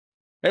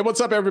Hey,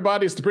 what's up,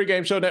 everybody? It's the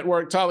Pregame Show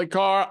Network. Tolly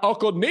Carr,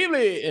 Uncle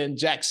Neely in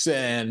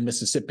Jackson,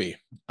 Mississippi.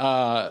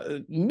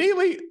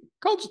 Neely,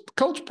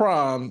 Coach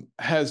Prom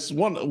has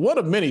one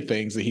of many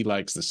things that he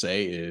likes to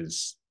say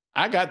is,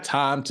 "I got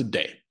time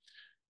today."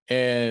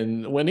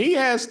 And when he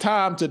has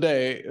time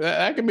today,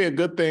 that can be a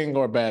good thing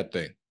or a bad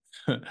thing.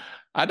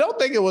 I don't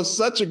think it was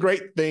such a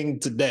great thing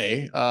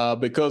today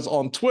because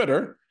on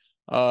Twitter,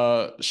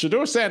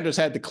 Shedeur Sanders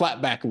had to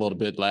clap back a little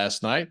bit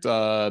last night.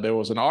 There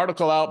was an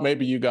article out,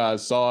 maybe you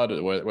guys saw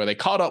it, where they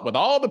caught up with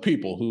all the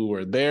people who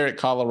were there at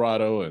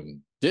Colorado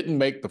and didn't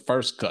make the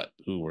first cut,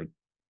 who were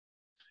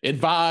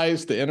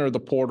advised to enter the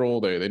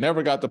portal. They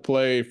never got to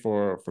play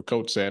for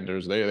Coach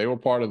Sanders. They were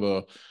part of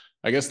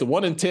the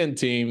 1 in 10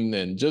 team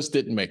and just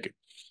didn't make it.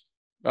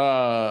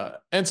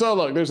 And so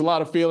look, there's a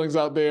lot of feelings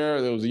out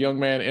there. There was a young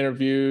man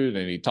interviewed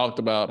and he talked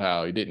about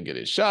how he didn't get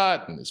his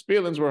shot and his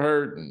feelings were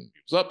hurt and he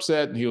was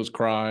upset and he was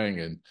crying.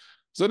 And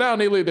so now,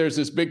 Neely, there's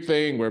this big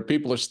thing where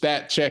people are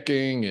stat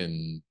checking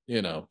and,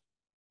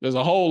 there's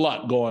a whole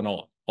lot going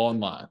on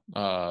online.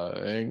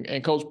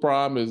 And Coach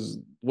Prime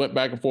went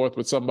back and forth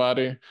with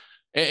somebody.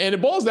 And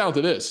it boils down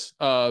to this.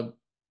 Well,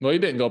 he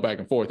didn't go back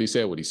and forth. He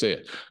said what he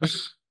said.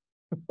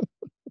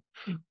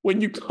 When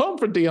you come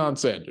for Deion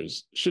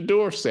Sanders,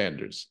 Shedeur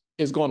Sanders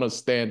is going to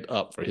stand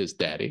up for his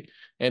daddy,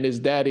 and his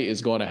daddy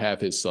is going to have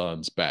his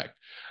sons back.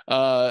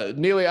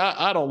 Neely,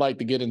 I don't like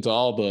to get into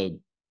all the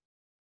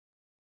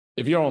 –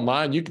 if you're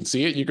online, you can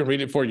see it. You can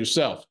read it for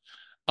yourself.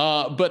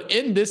 But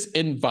in this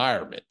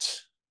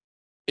environment,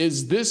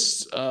 is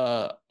this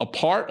a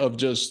part of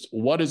just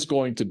what it's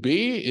going to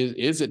be?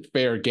 Is it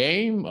fair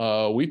game?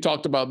 We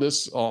talked about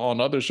this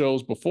on other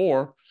shows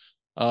before.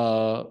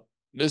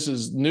 This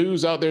is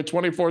news out there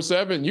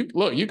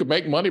 24/7. You can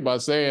make money by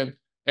saying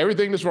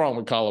everything that's wrong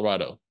with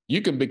Colorado.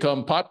 You can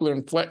become popular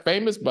and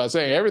famous by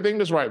saying everything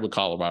that's right with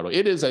Colorado.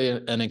 It is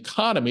an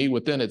economy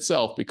within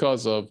itself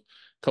because of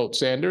Coach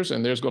Sanders,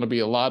 and there's going to be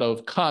a lot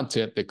of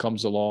content that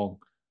comes along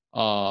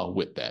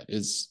with that.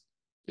 Is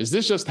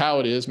this just how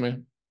it is,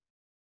 man?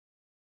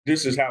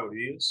 This is how it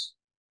is,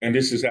 and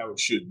this is how it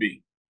should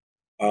be.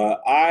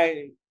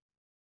 I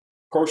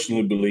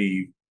personally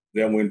believe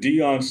that when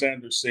Deion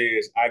Sanders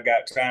says, "I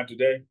got time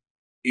today,"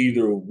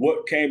 either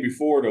what came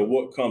before it or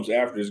what comes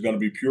after is going to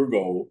be pure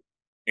gold.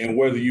 And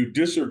whether you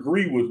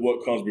disagree with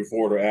what comes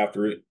before it or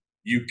after it,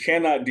 you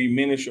cannot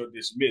diminish or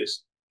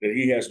dismiss that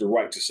he has the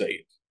right to say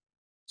it.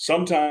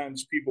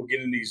 Sometimes people get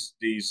in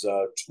these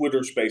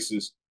Twitter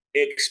spaces,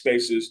 X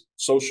spaces,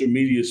 social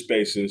media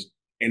spaces,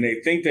 and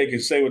they think they can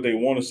say what they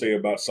want to say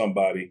about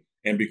somebody.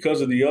 And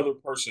because of the other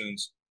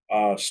person's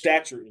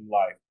stature in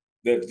life,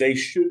 that they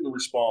shouldn't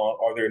respond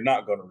or they're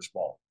not going to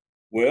respond.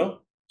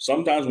 Well,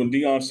 sometimes when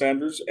Deion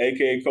Sanders,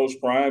 aka Coach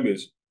Prime,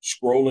 is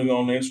scrolling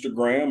on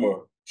Instagram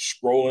or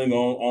scrolling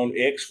on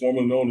X,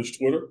 formerly known as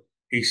Twitter,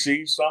 he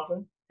sees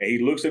something and he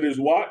looks at his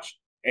watch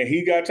and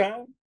he got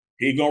time,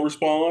 he gonna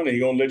respond and he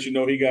gonna let you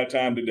know he got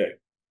time today.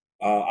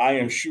 I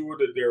am sure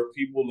that there are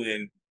people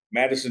in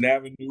Madison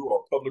Avenue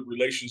or public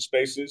relations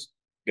spaces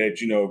that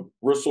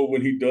bristle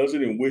when he does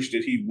it and wish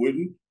that he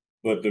wouldn't.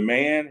 But the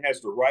man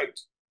has the right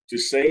to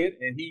say it,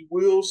 and he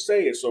will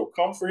say it. So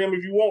come for him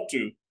if you want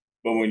to.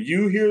 But when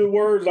you hear the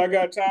words, "I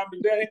got time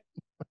today,"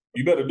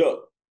 you better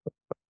duck.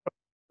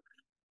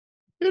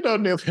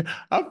 Neil,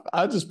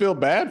 I just feel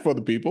bad for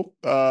the people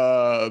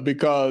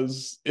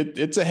because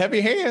it's a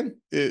heavy hand.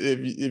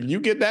 If you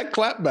get that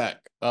clap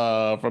back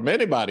from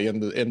anybody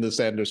in the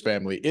Sanders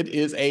family, it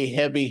is a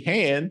heavy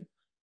hand.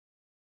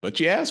 But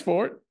you ask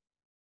for it.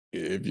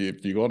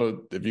 If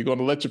you're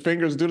gonna let your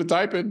fingers do the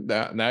typing,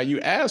 now you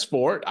ask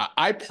for it.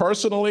 I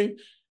personally,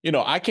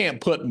 I can't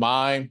put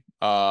my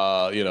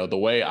the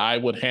way I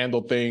would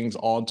handle things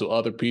onto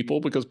other people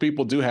because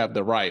people do have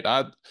the right.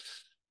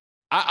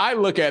 I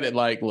look at it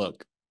like,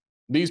 look,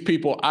 these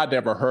people, I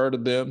never heard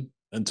of them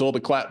until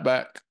the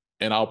clapback,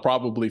 and I'll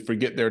probably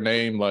forget their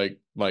name like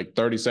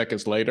 30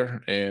 seconds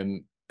later.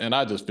 And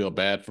I just feel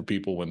bad for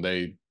people when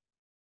they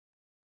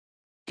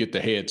get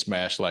the head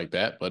smashed like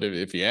that. But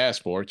if you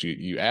ask for it,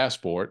 you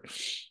ask for it.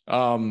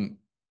 But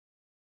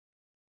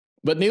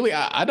Neely,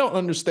 I don't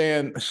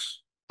understand.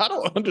 I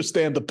don't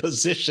understand the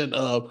position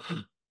of,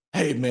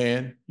 hey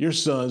man, your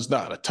son's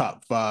not a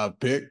top 5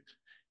 pick.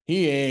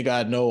 He ain't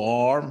got no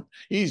arm.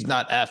 He's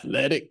not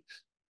athletic.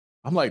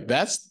 I'm like,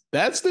 that's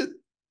the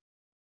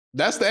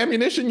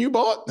ammunition you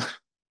bought.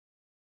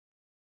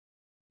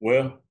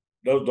 Well,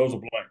 those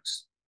are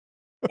blanks.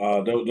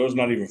 Those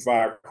not even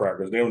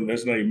firecrackers.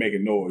 That's not even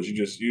making noise.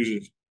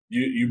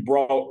 You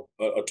brought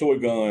a toy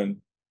gun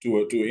to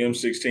an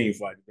M16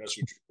 fight. That's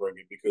what you're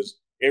bringing because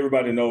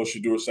everybody knows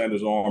Shedeur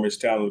Sanders' arm is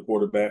talented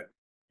quarterback.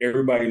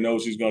 Everybody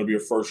knows he's going to be a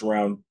first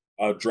round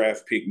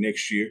draft pick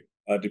next year.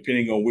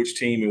 Depending on which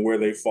team and where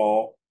they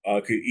fall,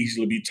 could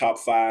easily be top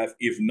 5,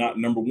 if not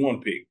number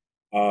 1 pick.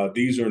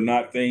 These are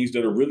not things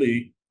that are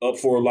really up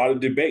for a lot of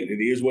debate.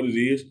 It is what it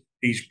is.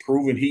 He's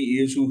proven he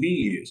is who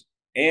he is.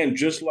 And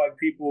just like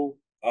people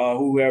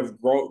who have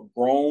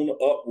grown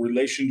up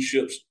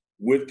relationships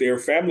with their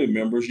family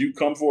members, you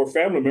come for a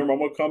family member, I'm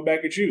going to come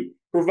back at you.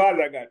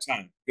 provided I got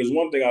time. Because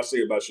one thing I'll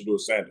say about Shedeur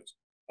Sanders,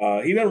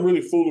 he doesn't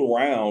really fool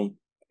around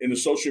in the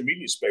social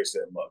media space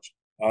that much.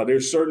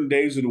 There's certain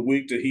days of the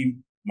week that he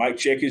might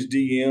check his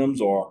DMs,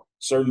 or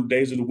certain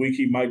days of the week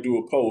he might do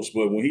a post.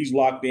 But when he's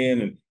locked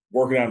in and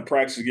working out in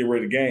practice to get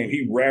ready to game,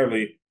 he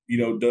rarely,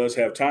 does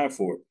have time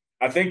for it.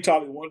 I think,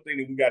 Tommy, one thing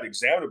that we got to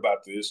examine about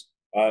this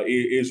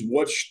is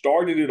what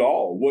started it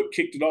all, what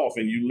kicked it off,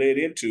 and you led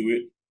into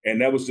it. And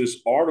that was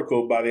this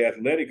article by The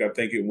Athletic, I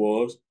think it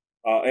was,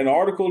 an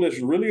article that's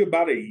really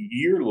about a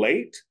year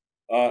late,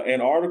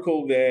 an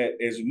article that,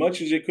 as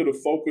much as it could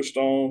have focused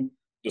on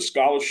the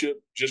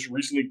scholarship just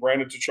recently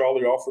granted to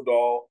Charlie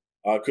Offerdahl,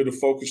 could have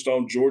focused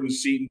on Jordan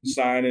Seaton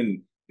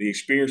signing, the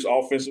experienced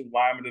offensive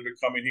linemen that are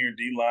coming here, and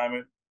D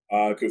linemen,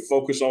 could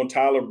focus on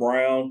Tyler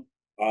Brown,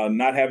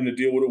 not having to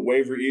deal with a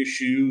waiver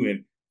issue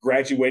and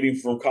graduating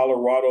from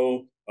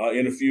Colorado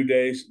in a few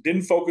days.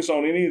 Didn't focus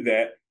on any of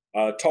that.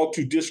 Talked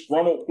to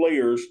disgruntled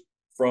players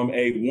from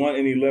a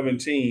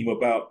 1-11 team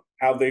about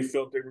how they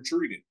felt they were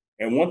treated.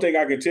 And one thing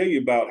I can tell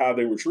you about how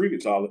they were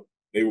treated, Tyler,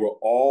 they were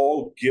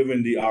all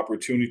given the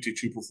opportunity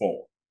to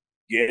perform.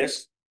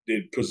 Yes,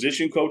 the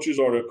position coaches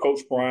or the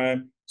coach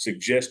prime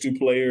suggest to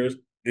players,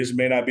 this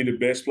may not be the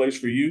best place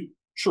for you.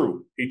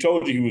 True. He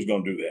told you he was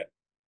going to do that.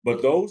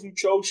 But those who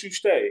chose to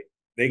stay,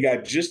 they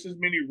got just as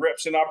many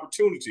reps and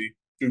opportunity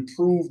to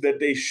prove that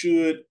they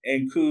should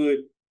and could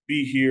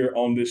be here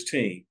on this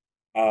team.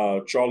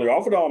 Charlie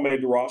Offerdahl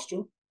made the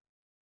roster.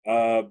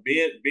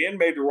 Ben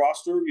made the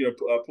roster,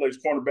 plays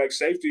cornerback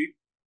safety.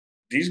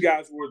 These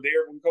guys were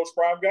there when Coach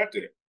Prime got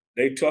there.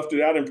 They toughed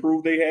it out and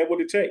proved they had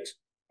what it takes.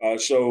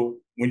 So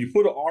when you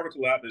put an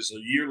article out that's a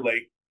year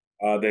late,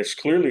 that's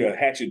clearly a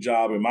hatchet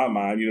job in my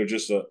mind,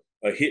 just a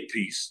hit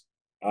piece.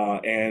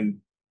 And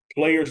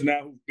players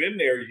now who've been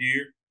there a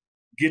year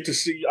get to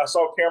see, I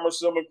saw Cameron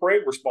Silman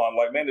Craig respond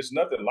like, man, it's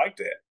nothing like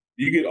that.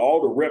 You get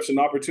all the reps and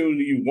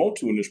opportunity you want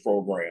to in this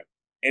program.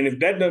 And if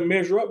that doesn't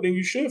measure up, then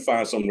you should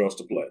find somewhere else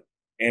to play.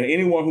 And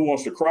anyone who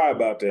wants to cry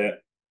about that,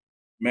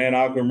 man,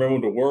 I can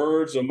remember the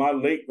words of my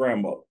late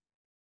grandmother.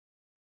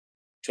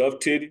 Tough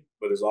titty,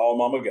 but it's all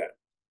mama got.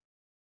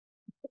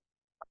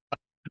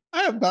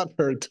 I have not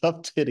heard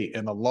tough titty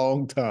in a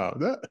long time.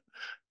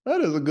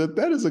 That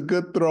is a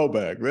good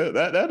throwback.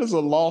 That is a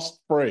lost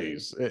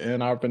phrase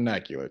in our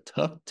vernacular.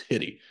 Tough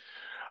titty.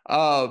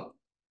 That's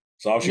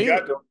all she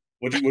got though.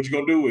 What you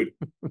gonna do with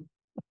it?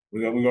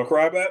 We gonna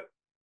cry about it?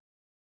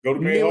 Go to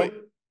bed.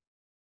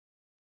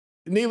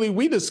 Neely,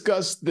 we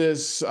discussed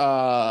this,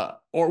 or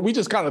we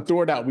just kind of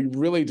threw it out. We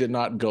really did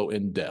not go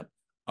in depth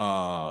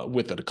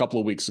with it a couple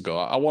of weeks ago.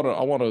 I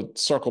want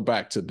to circle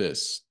back to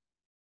this.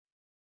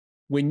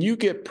 When you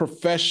get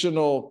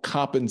professional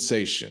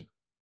compensation,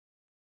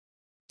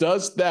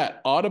 does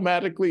that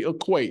automatically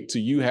equate to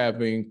you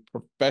having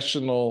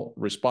professional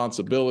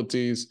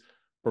responsibilities,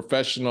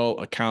 professional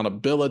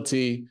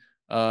accountability,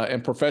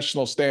 and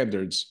professional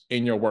standards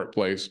in your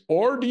workplace?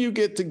 Or do you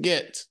get to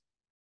get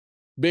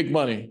big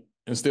money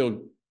and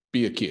still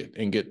be a kid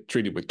and get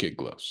treated with kid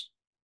gloves?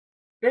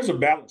 There's a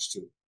balance to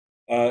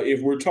it.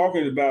 If we're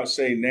talking about,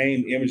 say,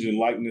 name, image, and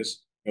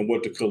likeness and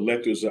what the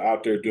collectors are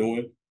out there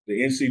doing,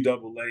 the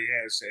NCAA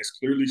has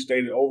clearly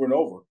stated over and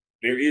over,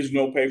 there is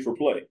no pay for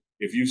play.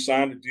 If you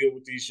sign a deal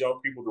with these young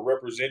people to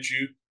represent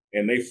you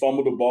and they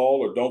fumble the ball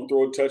or don't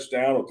throw a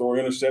touchdown or throw an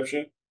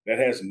interception, that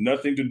has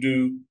nothing to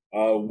do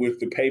with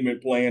the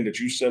payment plan that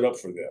you set up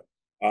for them.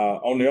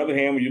 On the other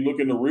hand, when you look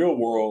in the real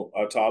world,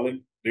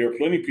 Tolly, there are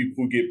plenty of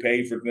people who get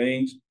paid for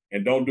things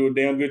and don't do a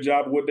damn good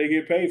job of what they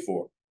get paid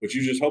for. But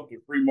you just hope the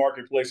free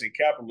marketplace and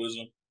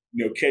capitalism,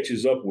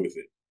 catches up with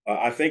it.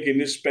 I think in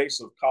this space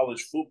of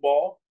college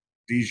football,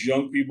 these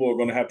young people are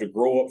going to have to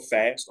grow up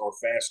fast or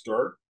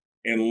faster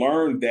and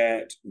learn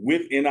that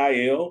with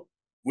NIL,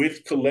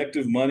 with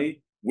collective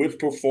money, with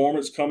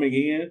performance coming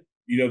in,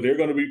 there are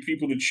going to be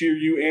people to cheer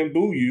you and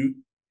boo you,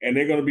 and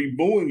they're going to be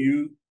booing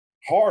you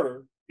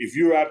harder if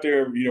you're out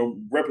there,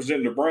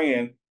 representing the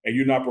brand and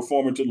you're not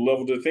performing to the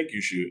level they think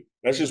you should.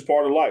 That's just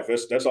part of life.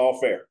 That's all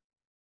fair.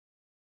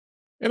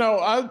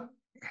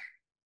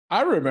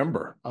 I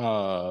remember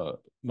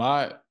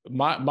my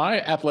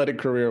athletic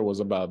career was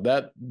about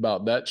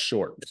that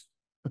short.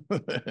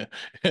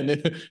 and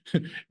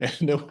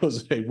it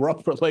was a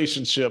rough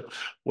relationship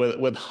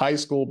with high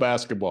school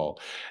basketball.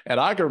 And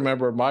I can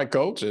remember my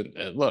coach, and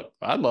look,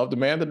 I loved the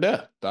man to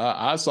death.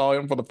 I saw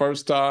him for the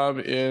first time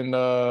in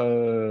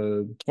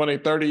 20,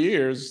 30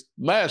 years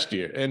last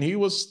year, and he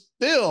was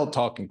still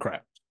talking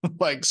crap,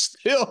 like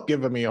still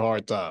giving me a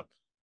hard time.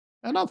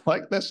 And I'm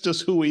like, that's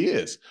just who he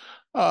is.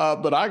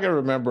 But I can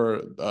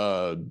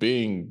remember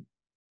being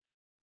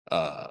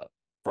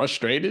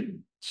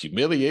frustrated,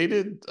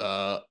 humiliated,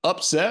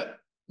 upset.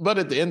 But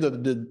at the end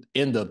of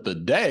the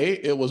day,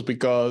 it was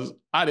because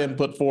I didn't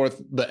put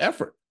forth the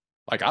effort.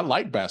 Like, I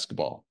liked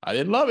basketball. I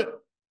didn't love it.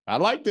 I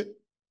liked it.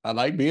 I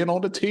liked being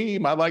on the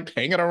team. I liked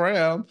hanging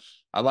around.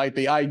 I liked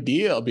the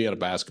idea of being a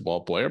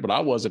basketball player, but I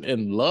wasn't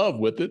in love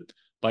with it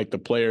like the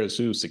players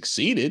who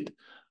succeeded.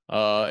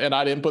 And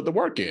I didn't put the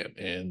work in.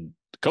 And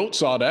the coach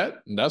saw that,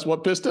 and that's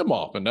what pissed him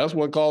off, and that's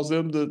what caused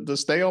him to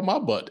stay on my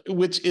butt,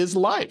 which is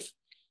life.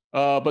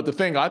 But the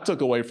thing I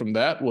took away from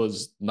that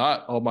was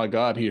not, oh my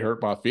God, he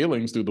hurt my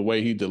feelings through the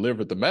way he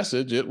delivered the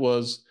message. It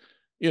was,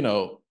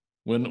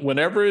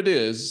 whenever it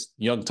is,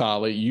 young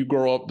Tolly, you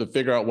grow up to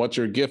figure out what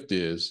your gift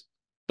is,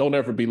 don't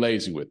ever be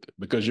lazy with it,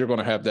 because you're going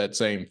to have that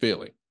same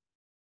feeling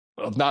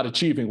of not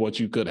achieving what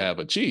you could have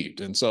achieved.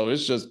 And so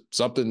it's just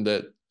something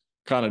that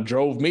kind of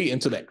drove me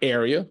into the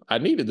area I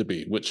needed to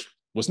be, which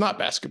was not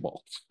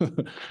basketball.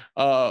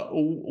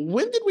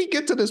 When did we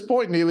get to this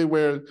point, Neely,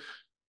 where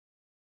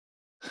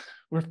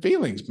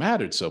feelings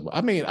mattered so much?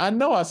 I mean, I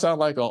know I sound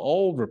like an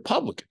old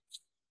Republican.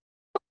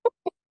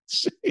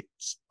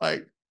 Jeez,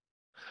 like,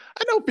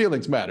 I know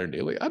feelings matter,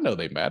 Neely. I know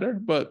they matter,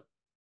 but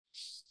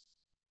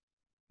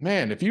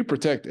man, if you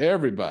protect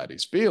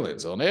everybody's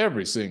feelings on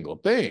every single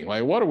thing,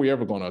 like, what are we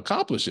ever going to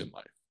accomplish in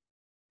life?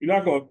 You're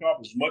not going to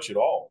accomplish much at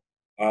all.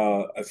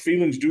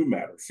 Feelings do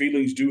matter.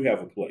 Feelings do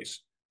have a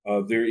place.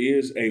 There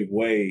is a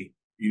way,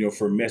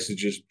 for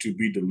messages to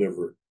be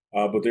delivered.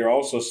 But there are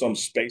also some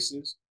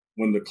spaces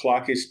when the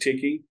clock is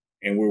ticking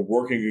and we're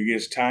working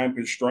against time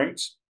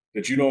constraints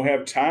that you don't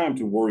have time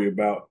to worry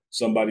about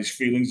somebody's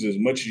feelings as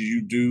much as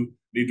you do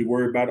need to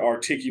worry about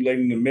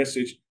articulating the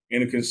message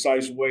in a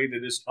concise way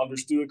that is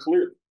understood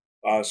clearly.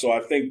 So I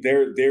think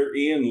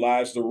therein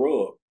lies the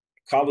rub.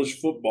 College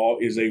football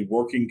is a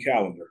working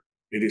calendar.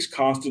 It is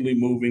constantly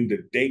moving.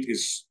 The date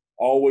is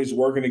always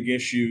working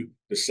against you.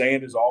 The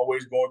sand is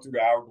always going through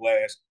the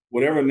hourglass,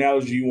 whatever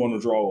analogy you want to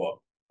draw up.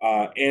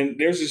 And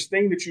there's this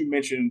thing that you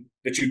mentioned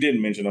that you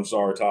didn't mention. I'm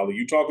sorry, Tolly.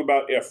 You talk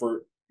about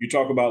effort. You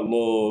talk about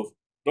love.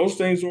 Those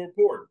things are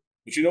important.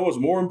 But you know what's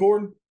more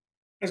important?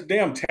 That's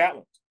damn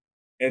talent.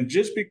 And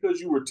just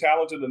because you were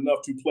talented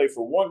enough to play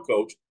for one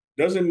coach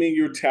doesn't mean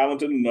you're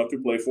talented enough to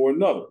play for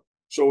another.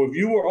 So if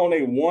you were on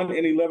a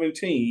 1-11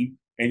 team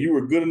and you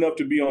were good enough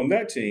to be on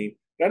that team,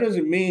 that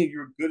doesn't mean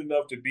you're good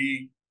enough to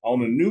be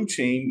on a new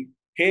team,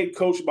 head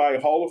coached by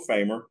a Hall of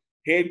Famer,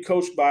 head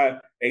coached by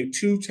a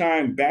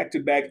two-time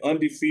back-to-back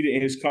undefeated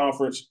in his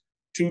conference,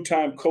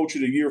 two-time coach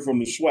of the year from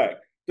the SWAC.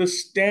 The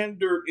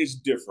standard is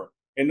different.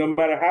 And no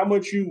matter how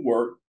much you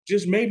work,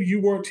 just maybe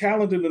you weren't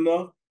talented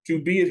enough to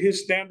be at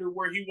his standard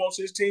where he wants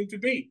his team to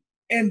be.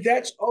 And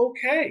that's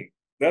okay.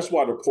 That's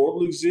why the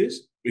portal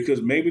exists,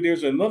 because maybe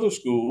there's another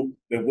school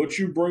that what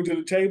you bring to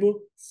the table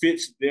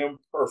fits them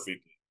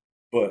perfectly.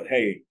 But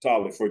hey,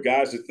 Tolly, for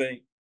guys to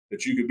think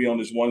that you could be on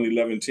this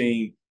 1-11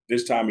 team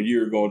this time of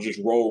year ago and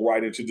just roll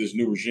right into this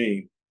new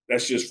regime,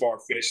 that's just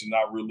far-fetched and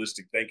not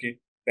realistic thinking.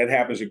 That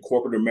happens in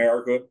corporate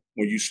America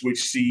when you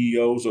switch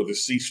CEOs or the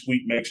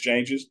C-suite makes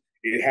changes.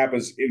 It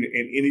happens in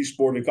any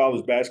sport in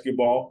college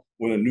basketball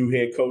when a new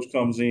head coach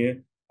comes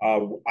in.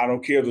 I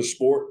don't care the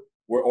sport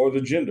or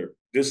the gender.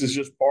 This is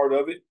just part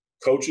of it.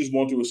 Coaches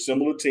want to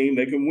assemble a team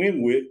they can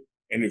win with.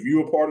 And if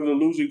you're a part of the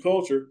losing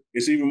culture,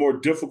 it's even more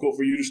difficult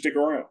for you to stick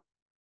around.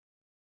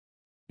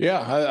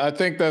 Yeah, I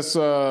think that's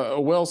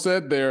well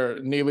said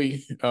there,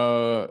 Neely.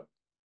 I'm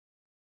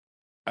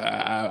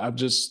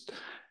just,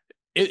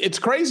 it's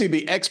crazy,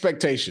 the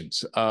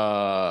expectations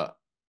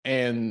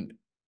and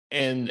the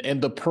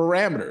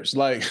parameters.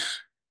 Like,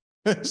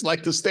 it's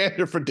like the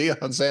standard for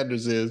Deion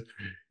Sanders is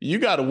you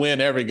got to win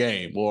every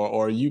game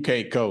or you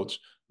can't coach.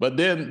 But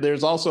then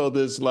there's also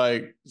this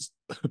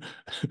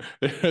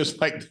there's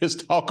like this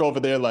talk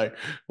over there like,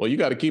 well, you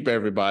got to keep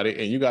everybody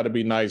and you got to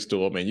be nice to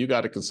them and you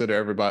got to consider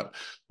everybody.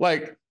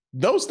 Like,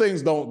 those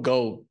things don't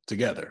go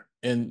together.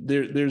 And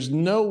there's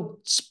no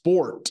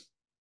sport,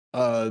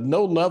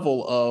 no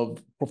level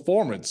of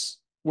performance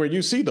where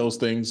you see those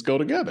things go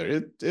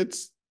together.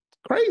 It's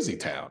crazy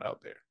town out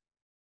there.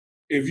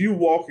 If you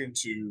walk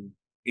into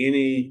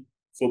any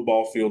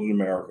football field in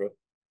America,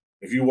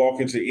 if you walk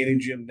into any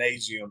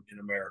gymnasium in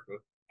America,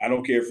 I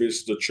don't care if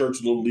it's the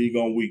church little league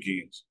on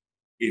weekends.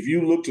 If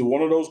you look to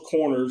one of those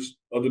corners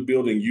of the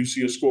building, you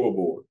see a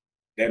scoreboard.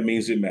 That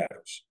means it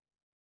matters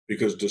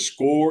because the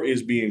score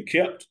is being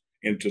kept.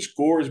 And the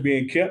score is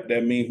being kept,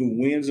 that means who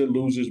wins and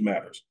loses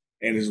matters.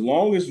 And as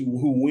long as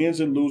who wins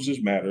and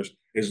loses matters,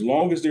 as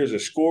long as there's a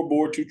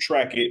scoreboard to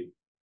track it,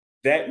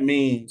 that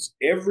means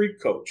every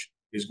coach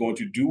is going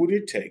to do what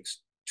it takes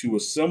to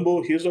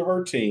assemble his or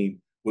her team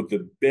with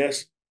the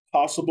best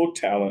possible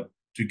talent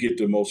to get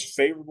the most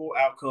favorable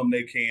outcome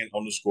they can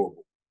on the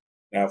scoreboard.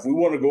 Now, if we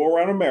want to go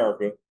around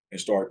America and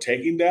start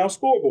taking down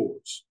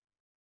scoreboards,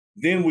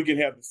 then we can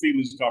have the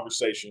feelings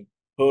conversation,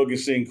 hug and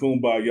sing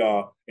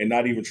kumbaya, and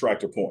not even track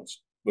the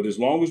points. But as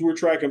long as we're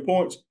tracking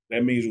points,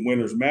 that means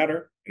winners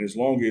matter. And as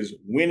long as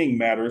winning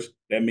matters,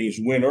 that means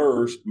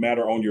winners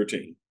matter on your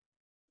team.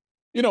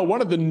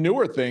 One of the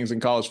newer things in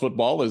college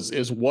football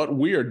is what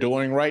we are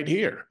doing right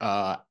here.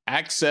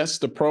 Access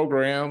to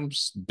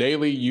programs,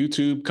 daily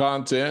YouTube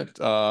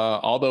content.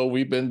 Although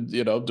we've been,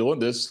 doing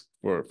this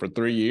for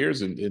 3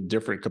 years in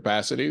different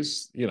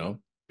capacities,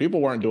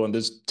 people weren't doing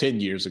this 10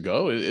 years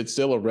ago. It's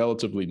still a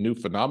relatively new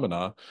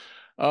phenomenon.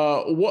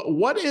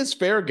 What is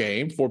fair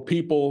game for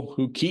people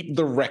who keep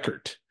the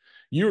record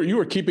you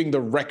are keeping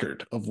the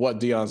record of what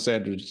Deion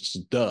Sanders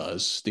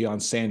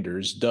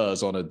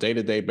does on a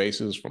day-to-day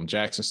basis from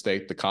Jackson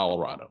State to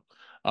Colorado.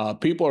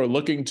 People are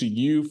looking to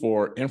you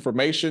for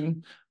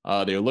information.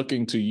 They're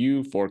looking to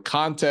you for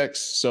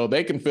context so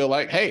they can feel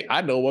like, hey,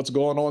 I know what's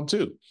going on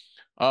too.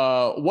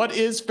 What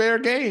is fair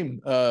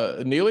game?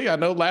 Neely, I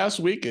know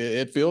last week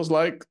it feels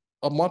like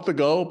a month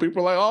ago,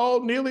 people are like,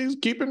 oh, Neely's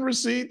keeping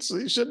receipts.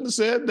 He shouldn't have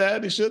said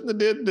that. He shouldn't have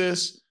did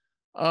this.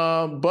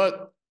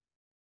 But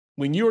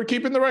when you are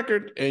keeping the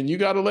record and you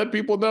got to let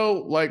people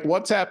know like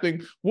what's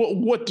happening,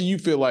 what do you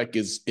feel like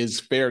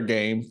is fair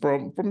game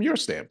from your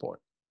standpoint?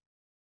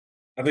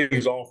 I think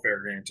it's all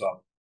fair game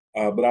talk.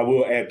 But I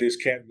will add this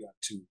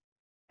caveat to it.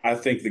 I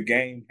think the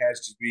game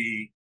has to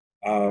be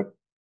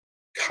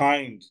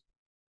kind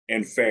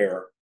and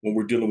fair when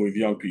we're dealing with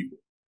young people.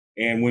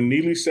 And when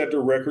Neely set the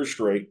record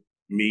straight,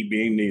 me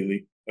being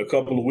Neely, a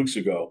couple of weeks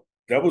ago,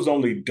 that was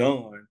only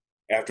done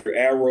after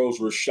arrows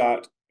were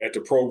shot at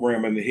the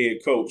program and the head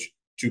coach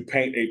to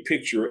paint a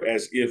picture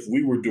as if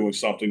we were doing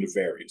something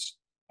nefarious.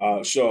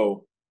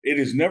 So it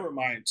is never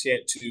my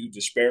intent to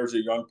disparage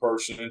a young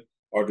person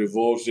or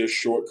divulge their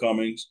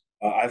shortcomings.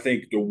 I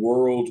think the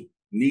world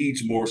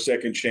needs more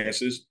second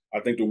chances. I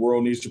think the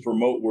world needs to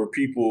promote where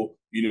people,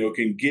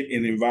 can get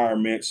in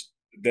environments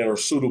that are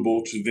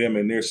suitable to them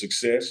and their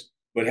success.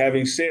 But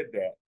having said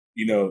that,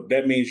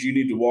 that means you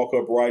need to walk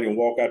upright and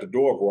walk out the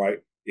door upright.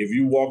 If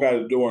you walk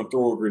out the door and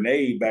throw a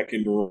grenade back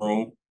in the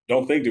room,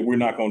 don't think that we're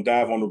not going to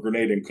dive on the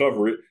grenade and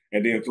cover it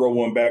and then throw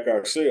one back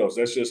ourselves.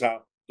 That's just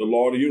how the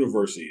law of the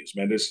universe is,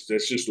 man. That's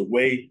just the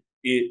way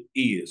it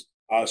is.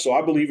 So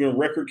I believe in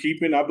record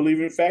keeping. I believe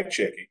in fact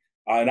checking.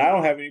 And I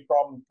don't have any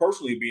problem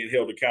personally being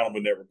held accountable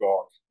in that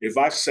regard. If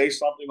I say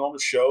something on the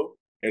show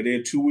and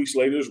then 2 weeks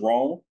later it's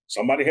wrong,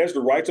 somebody has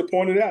the right to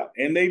point it out.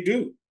 And they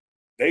do.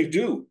 They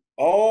do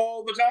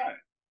all the time.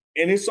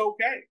 And it's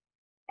okay.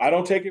 I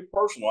don't take it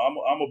personal.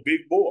 I'm a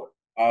big boy.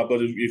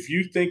 But if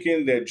you're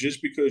thinking that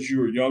just because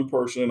you're a young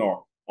person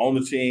or on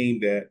the team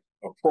that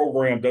a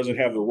program doesn't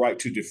have the right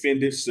to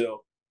defend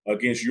itself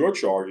against your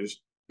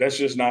charges, that's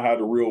just not how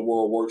the real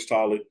world works,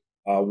 Tolly.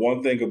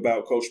 One thing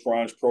about Coach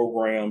Prime's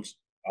programs,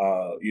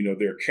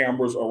 there are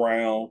cameras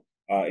around.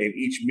 In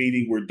each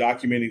meeting, we're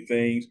documenting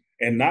things.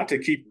 And not to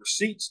keep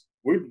receipts,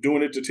 we're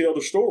doing it to tell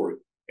the story.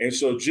 And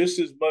so just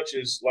as much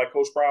as, like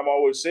Coach Prime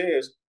always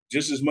says,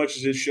 just as much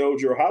as it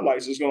shows your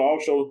highlights, it's going to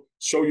also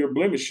show your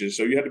blemishes.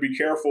 So you have to be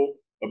careful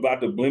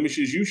about the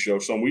blemishes you show.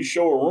 So when we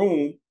show a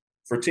room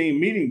for team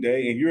meeting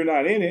day and you're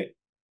not in it,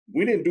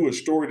 we didn't do a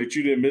story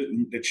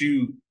that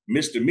you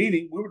missed the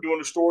meeting. We were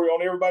doing a story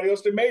on everybody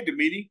else that made the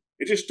meeting.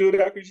 It just stood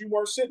out because you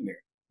weren't sitting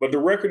there. But the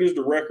record is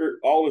the record.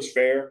 All is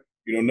fair.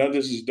 None of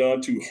this is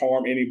done to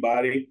harm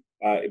anybody,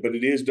 but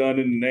it is done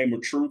in the name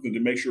of truth and to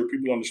make sure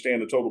people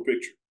understand the total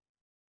picture.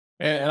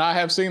 And I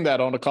have seen that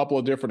on a couple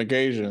of different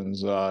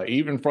occasions,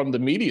 even from the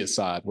media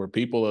side, where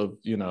people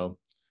have,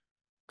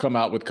 come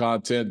out with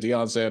content.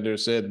 Deion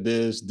Sanders said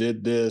this,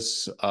 did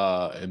this,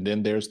 and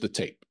then there's the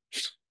tape.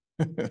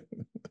 Then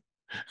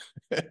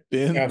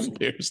Absolutely.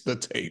 there's the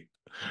tape.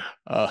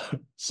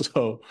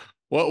 So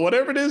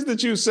whatever it is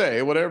that you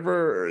say,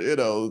 whatever,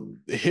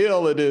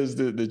 hill it is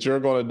that you're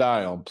going to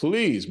die on,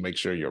 please make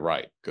sure you're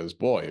right. Because,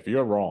 boy, if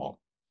you're wrong,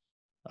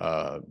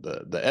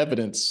 the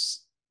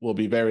evidence will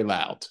be very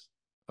loud.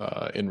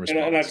 In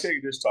response. And I tell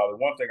you this, Tyler,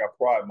 one thing I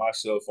pride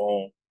myself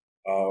on,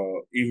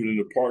 even in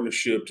the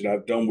partnership that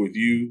I've done with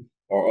you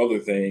or other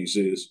things,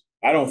 is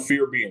I don't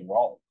fear being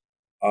wrong.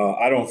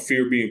 I don't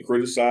fear being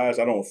criticized.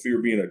 I don't fear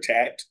being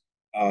attacked.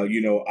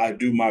 I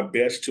do my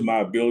best to my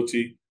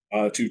ability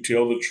to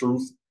tell the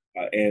truth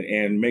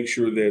and make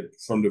sure that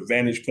from the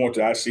vantage point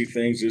that I see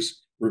things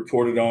is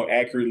reported on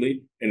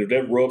accurately. And if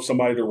that rubs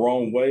somebody the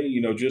wrong way,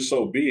 just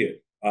so be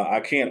it.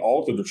 I can't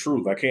alter the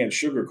truth. I can't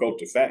sugarcoat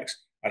the facts.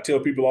 I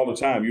tell people all the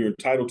time, you're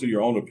entitled to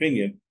your own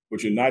opinion,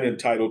 but you're not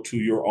entitled to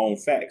your own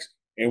facts.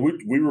 And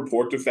we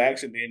report the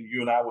facts, and then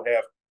you and I will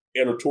have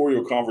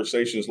editorial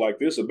conversations like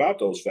this about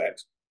those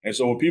facts. And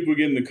so when people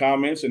get in the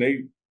comments and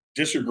they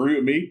disagree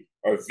with me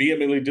or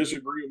vehemently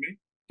disagree with me,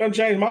 doesn't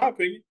change my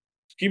opinion.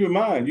 Keep in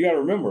mind, you got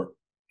to remember,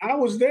 I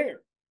was there.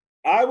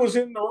 I was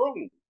in the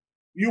room.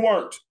 You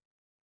weren't.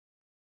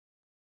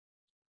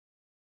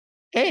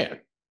 And,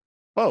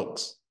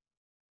 folks,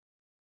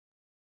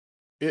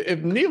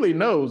 if Neely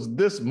knows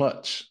this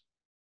much,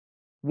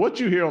 what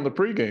you hear on the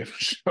pregame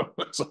show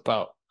is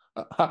about.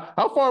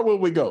 How far will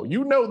we go?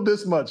 You know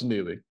this much,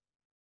 Neely.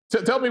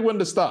 Tell me when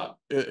to stop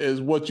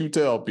is what you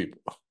tell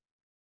people.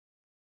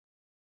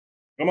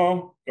 Come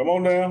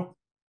on down.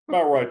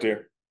 About right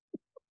there.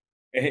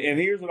 And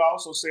here's what I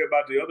also say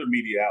about the other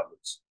media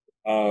outlets.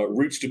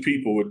 Reach the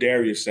People with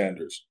Deion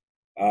Sanders.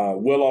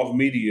 Well Off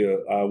Media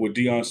with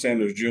Deion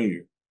Sanders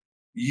Jr.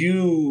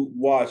 You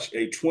watch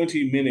a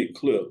 20-minute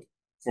clip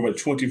from a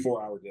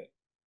 24-hour day.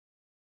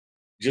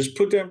 Just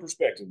put that in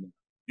perspective.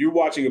 You're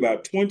watching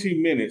about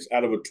 20 minutes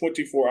out of a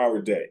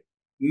 24-hour day.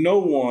 No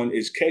one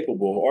is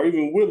capable or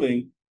even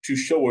willing to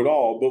show it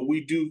all, but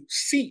we do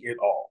see it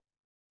all.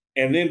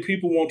 And then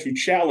people want to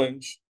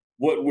challenge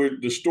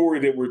the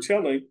story that we're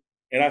telling,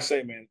 And I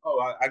say, man,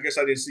 I guess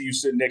I didn't see you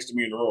sitting next to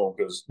me in the room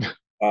because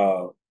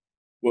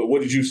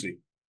what did you see?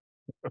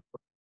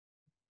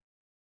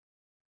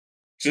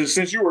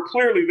 Since you were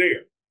clearly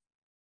there.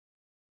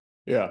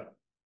 Yeah.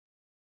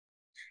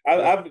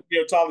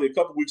 Tolly, a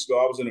couple of weeks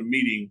ago, I was in a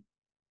meeting.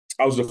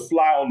 I was a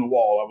fly on the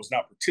wall. I was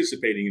not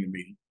participating in the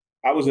meeting.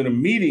 I was in a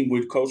meeting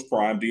with Coach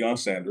Prime, Deion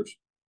Sanders.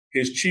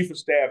 His chief of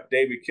staff,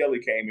 David Kelly,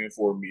 came in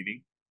for a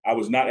meeting. I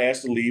was not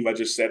asked to leave. I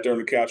just sat there on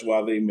the couch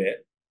while they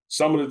met.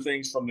 Some of the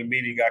things from the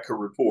meeting I could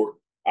report,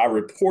 I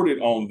reported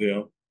on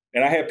them.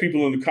 And I had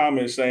people in the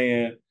comments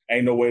saying,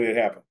 ain't no way that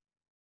happened.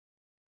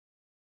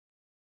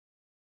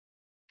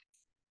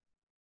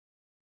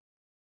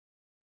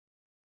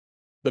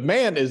 The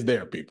man is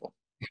there, people.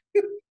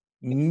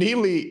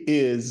 Neely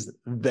is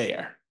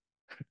there.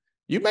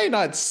 You may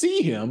not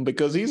see him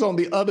because he's on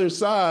the other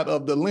side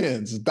of the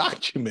lens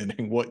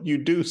documenting what you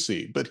do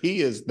see, but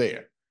he is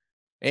there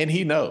and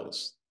he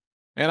knows.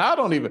 And I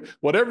don't even,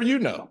 whatever you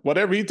know,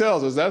 whatever he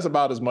tells us, that's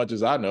about as much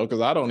as I know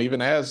because I don't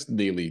even ask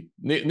Neely.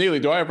 Neely,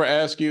 do I ever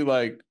ask you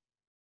like,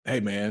 hey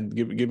man,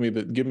 give me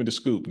the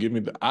scoop.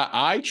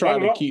 I try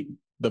to keep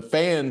the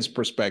fans'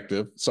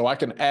 perspective so I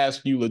can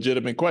ask you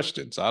legitimate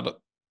questions. I don't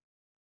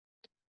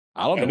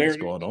know what's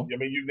going on. I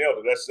mean, you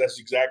nailed it. That's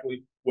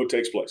exactly what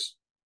takes place.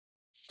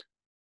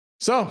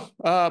 So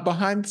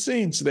behind the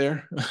scenes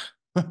there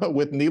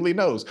with Neely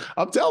Knows.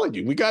 I'm telling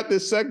you, we got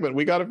this segment.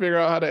 We got to figure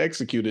out how to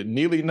execute it.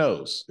 Neely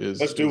Knows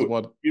Let's do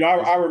it.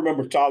 I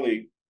remember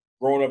Tolly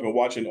growing up and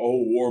watching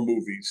old war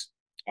movies,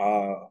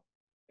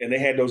 and they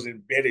had those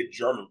embedded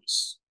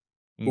journalists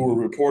who were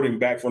reporting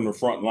back from the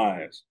front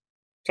lines.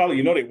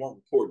 Tolly, they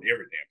weren't reporting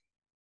everything.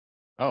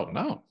 Oh,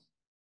 no.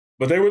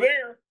 But they were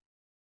there.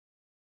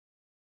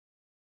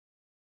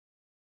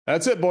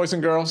 That's it, boys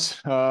and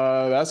girls.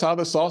 That's how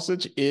the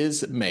sausage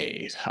is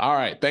made. All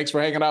right. Thanks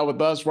for hanging out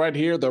with us right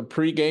here, the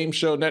Pregame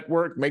Show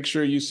Network. Make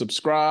sure you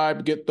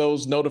subscribe, get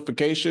those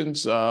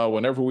notifications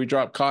whenever we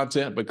drop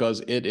content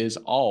because it is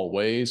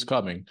always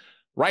coming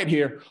right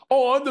here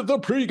on the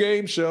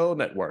Pregame Show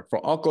Network.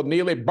 For Uncle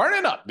Neely,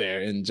 burning up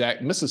there in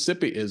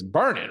Mississippi is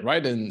burning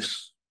right in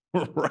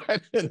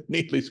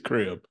Neely's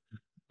crib.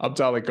 I'm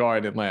Tolly Carr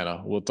in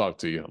Atlanta. We'll talk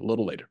to you a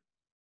little later.